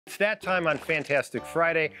It's that time on Fantastic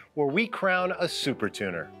Friday where we crown a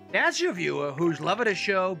Supertooner. That's your viewer whose love of the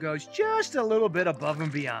show goes just a little bit above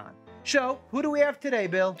and beyond. So, who do we have today,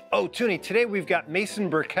 Bill? Oh, Toonie, today we've got Mason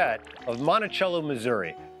Burkett of Monticello,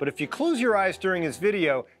 Missouri. But if you close your eyes during his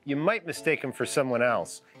video, you might mistake him for someone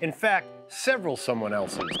else. In fact, several someone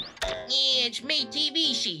elses. Yeah, it's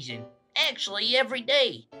MeTV season. Actually, every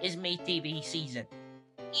day is MeTV season.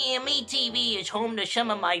 Yeah, MeTV is home to some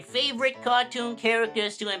of my favorite cartoon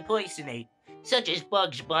characters to impersonate, such as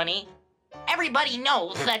Bugs Bunny. Everybody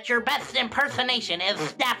knows that your best impersonation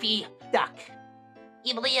is Daffy Duck.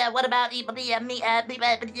 What about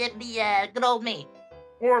good old me?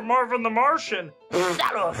 Or Marvin the Martian.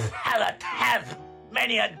 Have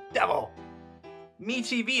many a devil.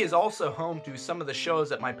 MeTV is also home to some of the shows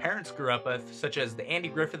that my parents grew up with, such as The Andy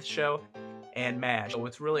Griffith Show and MASH. So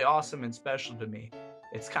it's really awesome and special to me.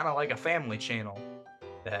 It's kind of like a family channel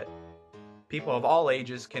that people of all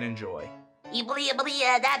ages can enjoy.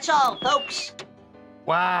 That's all, folks.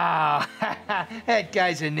 Wow, that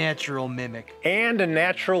guy's a natural mimic. And a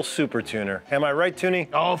natural Supertooner. Am I right, Toonie?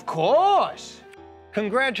 Of course.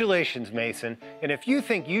 Congratulations, Mason. And if you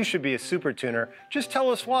think you should be a Supertooner, just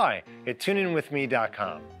tell us why at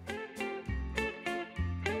tooninwithme.com.